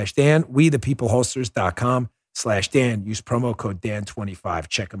WeThePeopleHolsters.com/Dan. WeThePeopleHolsters.com/Dan. Use promo code Dan25.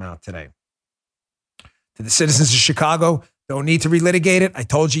 Check them out today. To the citizens of Chicago, Don't need to relitigate it. I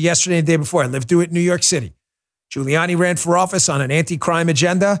told you yesterday and the day before. I lived through it in New York City. Giuliani ran for office on an anti-crime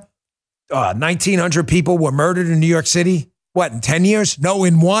agenda. 1,900 people were murdered in New York City. What, in 10 years? No,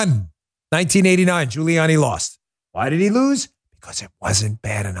 in one. 1989, Giuliani lost. Why did he lose? Because it wasn't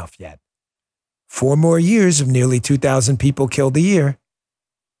bad enough yet. 4 more years of nearly 2,000 people killed a year.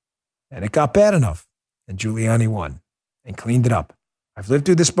 And it got bad enough. And Giuliani won and cleaned it up. I've lived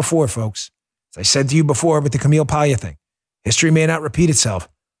through this before, folks. As I said to you before with the Camille Paglia thing, history may not repeat itself,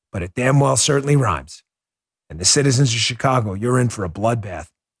 but it damn well certainly rhymes. And the citizens of Chicago, you're in for a bloodbath.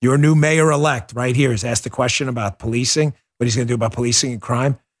 Your new mayor-elect right here has asked a question about policing, what he's going to do about policing and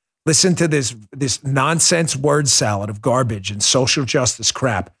crime. Listen to this nonsense word salad of garbage and social justice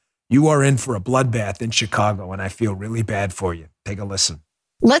crap. You are in for a bloodbath in Chicago, and I feel really bad for you. Take a listen.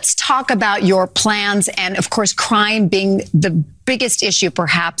 Let's talk about your plans and, of course, crime being the biggest issue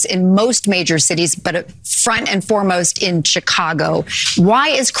perhaps in most major cities, but front and foremost in Chicago. Why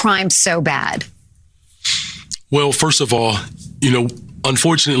is crime so bad? Well, first of all,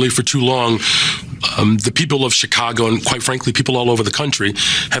 unfortunately for too long, the people of Chicago and quite frankly, people all over the country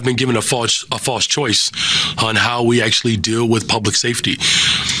have been given a false choice on how we actually deal with public safety.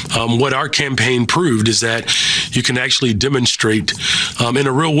 What our campaign proved is that you can actually demonstrate in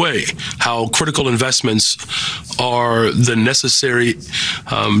a real way how critical investments are the necessary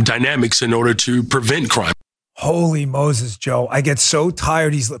dynamics in order to prevent crime. Holy Moses, Joe. I get so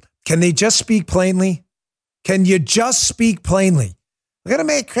tired. Can they just speak plainly? Can you just speak plainly? We're going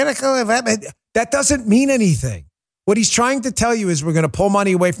to make critical investment. That doesn't mean anything. What he's trying to tell you is we're going to pull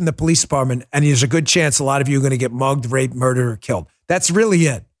money away from the police department, and there's a good chance a lot of you are going to get mugged, raped, murdered, or killed. That's really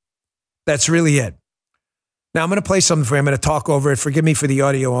it. That's really it. Now, I'm going to play something for you. I'm going to talk over it. Forgive me for the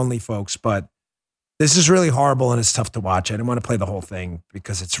audio only, folks, but this is really horrible and it's tough to watch. I didn't want to play the whole thing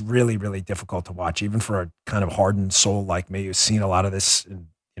because it's really, really difficult to watch, even for a kind of hardened soul like me who's seen a lot of this,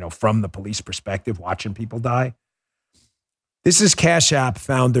 from the police perspective, watching people die. This is Cash App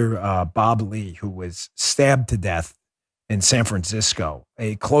founder Bob Lee, who was stabbed to death in San Francisco.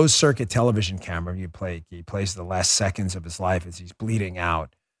 A closed-circuit television camera he plays the last seconds of his life as he's bleeding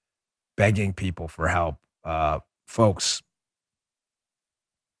out, begging people for help. Folks,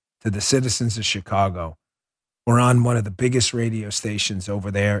 to the citizens of Chicago, we're on one of the biggest radio stations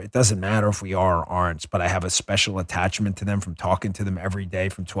over there. It doesn't matter if we are or aren't, but I have a special attachment to them from talking to them every day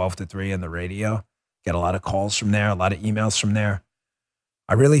from 12 to 3 on the radio. Get a lot of calls from there, a lot of emails from there.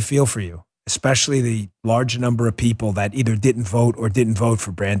 I really feel for you, especially the large number of people that either didn't vote or didn't vote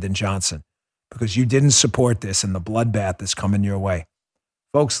for Brandon Johnson because you didn't support this and the bloodbath that's coming your way.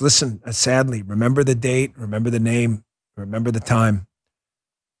 Folks, listen, sadly, remember the date, remember the name, remember the time.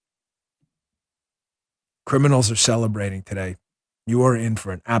 Criminals are celebrating today. You are in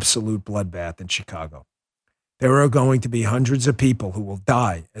for an absolute bloodbath in Chicago. There are going to be hundreds of people who will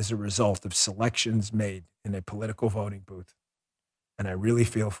die as a result of selections made in a political voting booth. And I really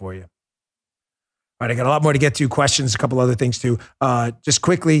feel for you. All right, I got a lot more to get to, questions, a couple other things too. Just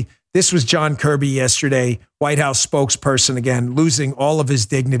quickly, this was John Kirby yesterday, White House spokesperson, again, losing all of his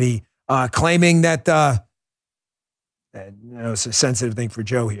dignity, claiming that, it's a sensitive thing for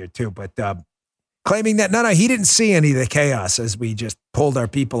Joe here too, but claiming that, no, he didn't see any of the chaos as we just pulled our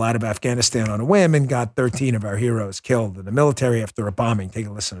people out of Afghanistan on a whim and got 13 of our heroes killed in the military after a bombing. Take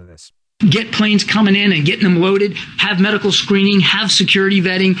a listen to this. Get planes coming in and getting them loaded, have medical screening, have security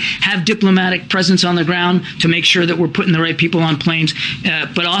vetting, have diplomatic presence on the ground to make sure that we're putting the right people on planes,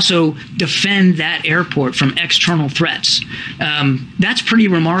 but also defend that airport from external threats. That's pretty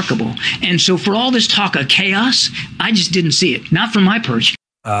remarkable. And so for all this talk of chaos, I just didn't see it. Not from my perch.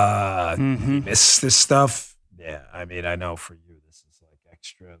 Miss this stuff. Yeah, I mean, I know for you, this is like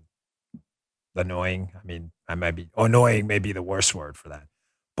extra annoying. I mean, annoying may be the worst word for that.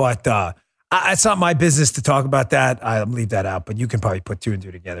 But it's not my business to talk about that. I'll leave that out, but you can probably put 2 and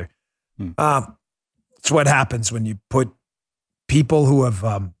 2 together. It's what happens when you put people who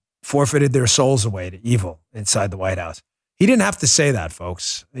have forfeited their souls away to evil inside the White House. He didn't have to say that,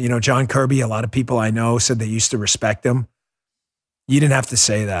 folks. John Kirby, a lot of people I know said they used to respect him. You didn't have to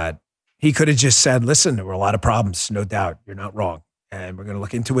say that. He could have just said, listen, there were a lot of problems, no doubt. You're not wrong. And we're going to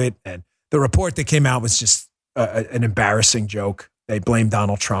look into it. And the report that came out was just an embarrassing joke. They blamed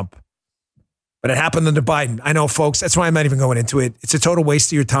Donald Trump. But it happened under Biden. I know, folks. That's why I'm not even going into it. It's a total waste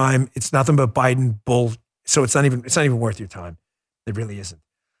of your time. It's nothing but Biden bull. So it's not even worth your time. It really isn't.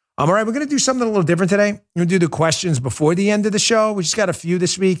 All right, we're going to do something a little different today. We're going to do the questions before the end of the show. We just got a few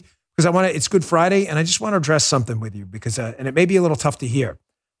this week because it's Good Friday, and I just want to address something with you because, and it may be a little tough to hear,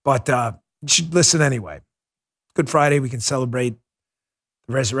 but you should listen anyway. Good Friday, we can celebrate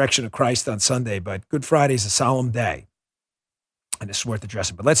the resurrection of Christ on Sunday, but Good Friday is a solemn day. And it's worth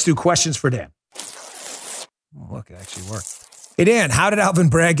addressing. But let's do questions for Dan. Oh, look, it actually worked. Hey, Dan, how did Alvin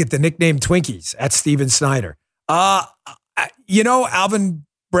Bragg get the nickname Twinkies? That's Steven Snyder. Alvin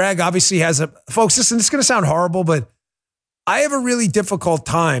Bragg obviously has folks, listen, this is going to sound horrible, but I have a really difficult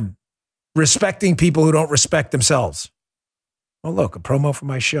time respecting people who don't respect themselves. Oh, look, a promo for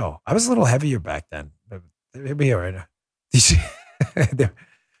my show. I was a little heavier back then. It'll be all right. You see?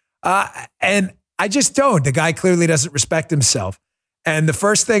 And I just don't. The guy clearly doesn't respect himself. And the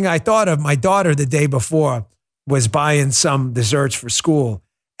first thing I thought of, my daughter the day before was buying some desserts for school.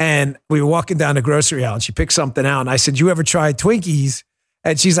 And we were walking down the grocery aisle and she picked something out. And I said, you ever tried Twinkies?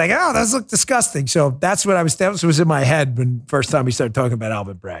 And she's like, oh, those look disgusting. So that was in my head when first time we started talking about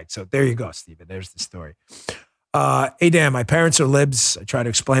Alvin Bragg. So there you go, Stephen. There's the story. Hey, Dan, my parents are libs. I try to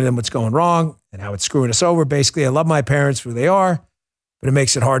explain to them what's going wrong and how it's screwing us over. Basically, I love my parents for who they are, but it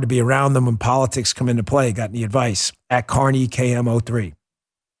makes it hard to be around them when politics come into play. Got any advice? At Carney KM03.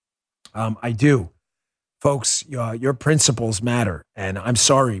 I do. Folks, your principles matter. And I'm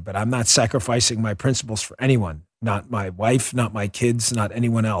sorry, but I'm not sacrificing my principles for anyone. Not my wife, not my kids, not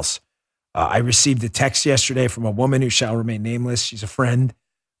anyone else. I received a text yesterday from a woman who shall remain nameless. She's a friend.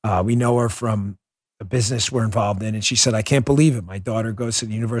 We know her from a business we're involved in. And she said, I can't believe it. My daughter goes to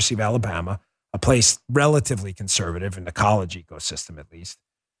the University of Alabama, a place relatively conservative in the college ecosystem, at least.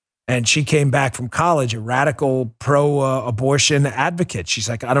 And she came back from college, a radical pro-abortion advocate. She's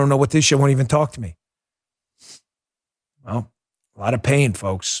like, I don't know what this is. She won't even talk to me. Well, a lot of pain,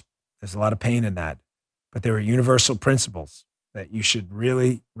 folks. There's a lot of pain in that. But there are universal principles that you should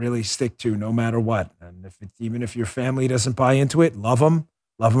really, really stick to no matter what. And even if your family doesn't buy into it, love them.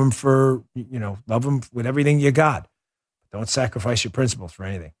 Love them love them with everything you got. But don't sacrifice your principles for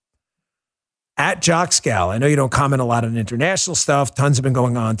anything. At JockScal, I know you don't comment a lot on international stuff. Tons have been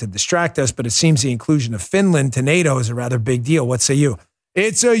going on to distract us, but it seems the inclusion of Finland to NATO is a rather big deal. What say you?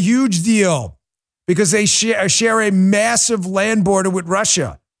 It's a huge deal because they share a massive land border with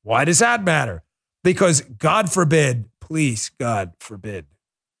Russia. Why does that matter? Because God forbid, please, God forbid,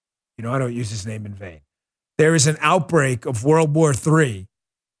 I don't use his name in vain. There is an outbreak of World War III.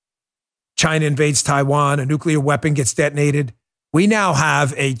 China invades Taiwan, a nuclear weapon gets detonated. We now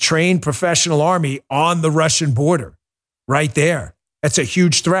have a trained professional army on the Russian border right there. That's a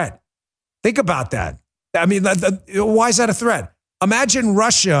huge threat. Think about that. I mean, why is that a threat? Imagine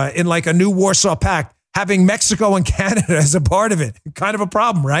Russia in like a new Warsaw Pact having Mexico and Canada as a part of it. Kind of a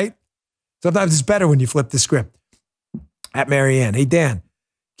problem, right? Sometimes it's better when you flip the script. At Marianne, hey, Dan,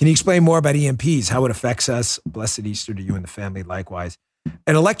 can you explain more about EMPs, how it affects us? Blessed Easter to you and the family likewise.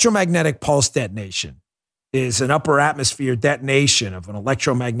 An electromagnetic pulse detonation is an upper atmosphere detonation of an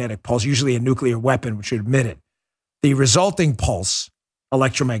electromagnetic pulse, usually a nuclear weapon, which would emit it. The resulting pulse,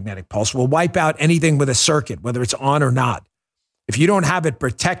 electromagnetic pulse, will wipe out anything with a circuit, whether it's on or not. If you don't have it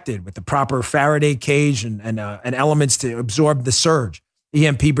protected with the proper Faraday cage and elements to absorb the surge,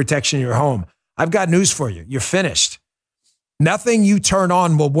 EMP protection in your home, I've got news for you. You're finished. Nothing you turn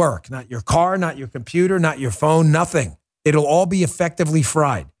on will work. Not your car, not your computer, not your phone, nothing. It'll all be effectively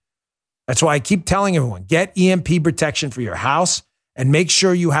fried. That's why I keep telling everyone, get EMP protection for your house and make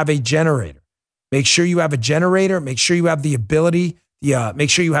sure you have a generator. Make sure you have a generator. Make sure you have the ability. Make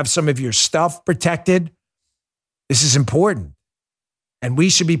sure you have some of your stuff protected. This is important. And we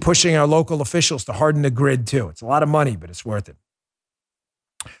should be pushing our local officials to harden the grid too. It's a lot of money, but it's worth it.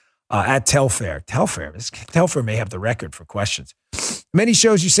 At Telfair may have the record for questions. Many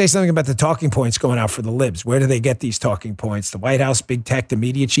shows you say something about the talking points going out for the libs. Where do they get these talking points? The White House, big tech, the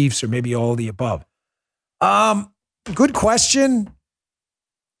media chiefs, or maybe all of the above? Good question.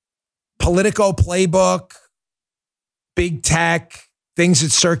 Politico playbook, big tech, things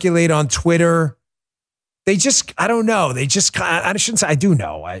that circulate on Twitter. They just, I don't know. They just, I shouldn't say, I do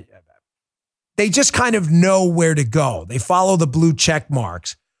know. They just kind of know where to go. They follow the blue check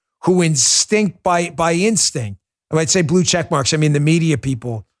marks who by instinct, I might say blue check marks. I mean, the media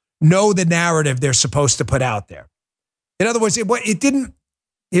people know the narrative they're supposed to put out there. In other words, it didn't,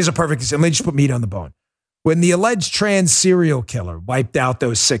 here's a perfect example. Let me just put meat on the bone. When the alleged trans serial killer wiped out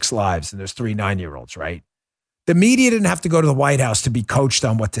those 6 lives and those 3 9-year-olds, right? The media didn't have to go to the White House to be coached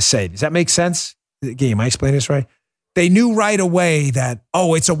on what to say. Does that make sense? Am I explaining this right? They knew right away that,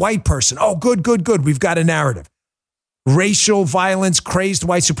 oh, it's a white person. Oh, good. We've got a narrative. Racial violence, crazed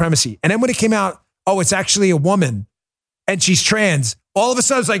white supremacy. And then when it came out, oh, it's actually a woman and she's trans, all of a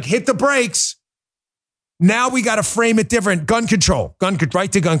sudden it's like, hit the brakes. Now we got to frame it different. Gun control,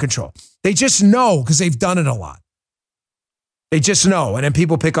 right to gun control. They just know because they've done it a lot. They just know. And then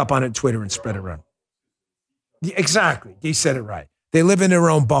people pick up on it on Twitter and spread it around. Exactly. He said it right. They live in their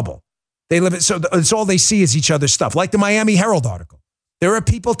own bubble. They live it, so it's all they see is each other's stuff. Like the Miami Herald article. There are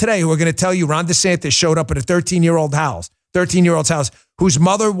people today who are going to tell you Ron DeSantis showed up at a 13-year-old's house whose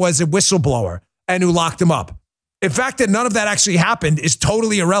mother was a whistleblower and who locked him up. In fact, that none of that actually happened is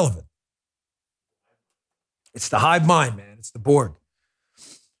totally irrelevant. It's the hive mind, man. It's the Borg.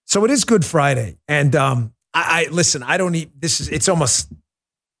 So it is Good Friday. And I listen, I don't need, this is, it's almost,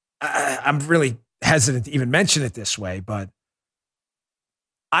 I'm really hesitant to even mention it this way, but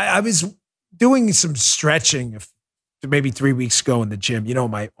I was doing some stretching maybe 3 weeks ago in the gym. You know,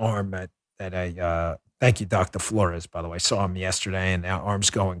 my arm that I, thank you, Dr. Flores, by the way. I saw him yesterday and now arm's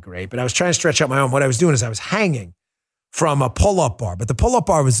going great. But I was trying to stretch out my arm. What I was doing is I was hanging from a pull-up bar, but the pull-up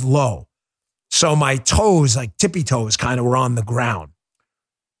bar was low. So my toes, like tippy toes, kind of were on the ground.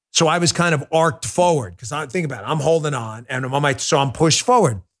 So I was kind of arced forward because think about it. I'm holding on and I'm pushed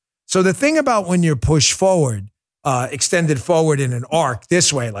forward. So the thing about when you're pushed forward, extended forward in an arc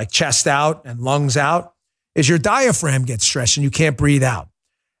this way, like chest out and lungs out, is your diaphragm gets stretched and you can't breathe out.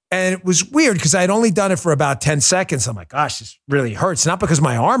 And it was weird because I had only done it for about 10 seconds. I'm like, gosh, this really hurts. Not because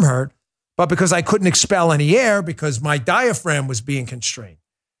my arm hurt, but because I couldn't expel any air because my diaphragm was being constrained.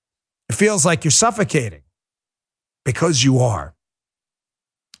 It feels like you're suffocating because you are.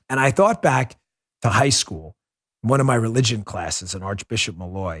 And I thought back to high school, one of my religion classes in Archbishop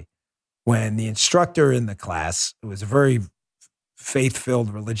Malloy, when the instructor in the class, who was a very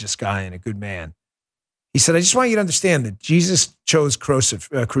faith-filled religious guy and a good man, he said, I just want you to understand that Jesus chose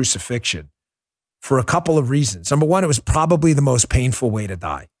crucifixion for a couple of reasons. Number one, it was probably the most painful way to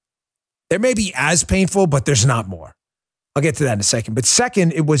die. There may be as painful, but there's not more. I'll get to that in a second. But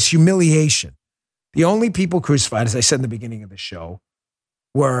second, it was humiliation. The only people crucified, as I said in the beginning of the show,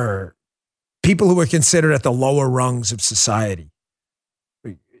 were people who were considered at the lower rungs of society,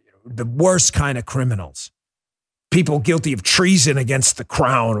 the worst kind of criminals, people guilty of treason against the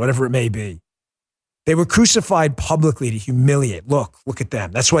crown, whatever it may be. They were crucified publicly to humiliate. Look at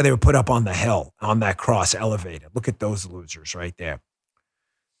them. That's why they were put up on the hill, on that cross, elevated. Look at those losers right there.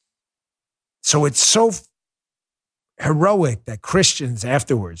 So it's so heroic that Christians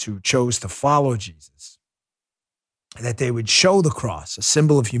afterwards who chose to follow Jesus, that they would show the cross, a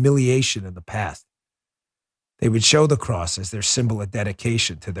symbol of humiliation in the past. They would show the cross as their symbol of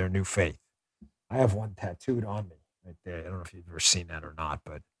dedication to their new faith. I have one tattooed on me right there. I don't know if you've ever seen that or not,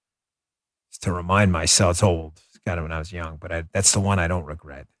 but just to remind myself, it's old. It's kind of when I was young, but that's the one I don't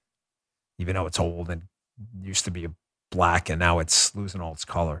regret, even though it's old and used to be black and now it's losing all its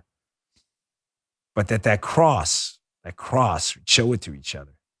color. But that cross, we'd show it to each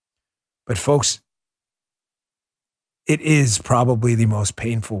other. But folks, it is probably the most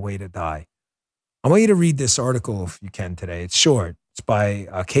painful way to die. I want you to read this article if you can today. It's short. It's by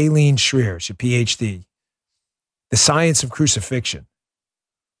Kayleen Schreier, she's a PhD. The Science of Crucifixion.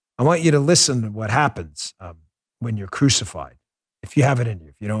 I want you to listen to what happens when you're crucified. If you have it in you.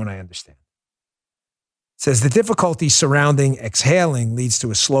 If you don't, I understand. It says the difficulty surrounding exhaling leads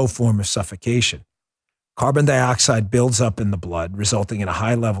to a slow form of suffocation. Carbon dioxide builds up in the blood, resulting in a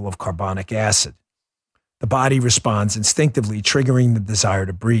high level of carbonic acid. The body responds instinctively, triggering the desire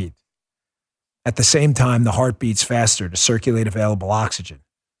to breathe. At the same time, the heart beats faster to circulate available oxygen.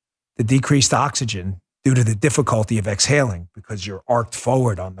 The decreased oxygen, due to the difficulty of exhaling, because you're arced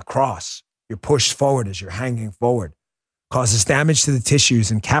forward on the cross, you're pushed forward as you're hanging forward, causes damage to the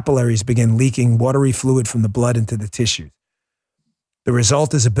tissues and capillaries begin leaking watery fluid from the blood into the tissues. The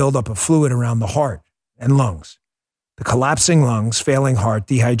result is a buildup of fluid around the heart and lungs. The collapsing lungs, failing heart,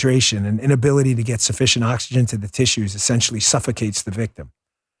 dehydration, and inability to get sufficient oxygen to the tissues essentially suffocates the victim.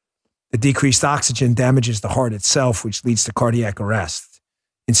 The decreased oxygen damages the heart itself, which leads to cardiac arrest.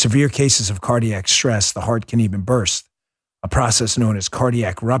 In severe cases of cardiac stress, the heart can even burst, a process known as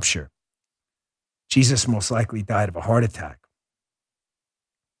cardiac rupture. Jesus most likely died of a heart attack.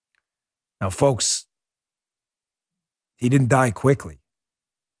 Now, folks, he didn't die quickly.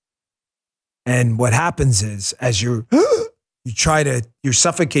 And what happens is, as you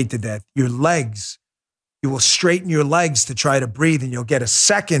suffocate to death, your legs, you will straighten your legs to try to breathe, and you'll get a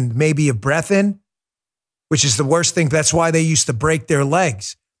second, maybe a breath in, which is the worst thing. That's why they used to break their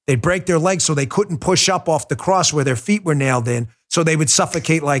legs. They'd break their legs so they couldn't push up off the cross where their feet were nailed in, so they would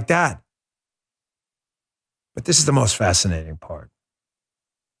suffocate like that. But this is the most fascinating part.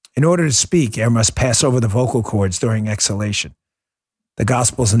 In order to speak, air must pass over the vocal cords during exhalation. The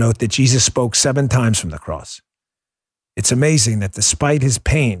Gospels note that Jesus spoke 7 times from the cross. It's amazing that despite his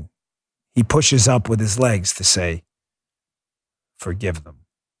pain, he pushes up with his legs to say, forgive them.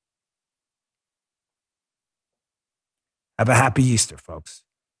 Have a happy Easter, folks.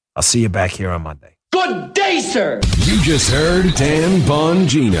 I'll see you back here on Monday. Good day, sir. You just heard Dan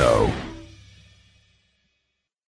Bongino.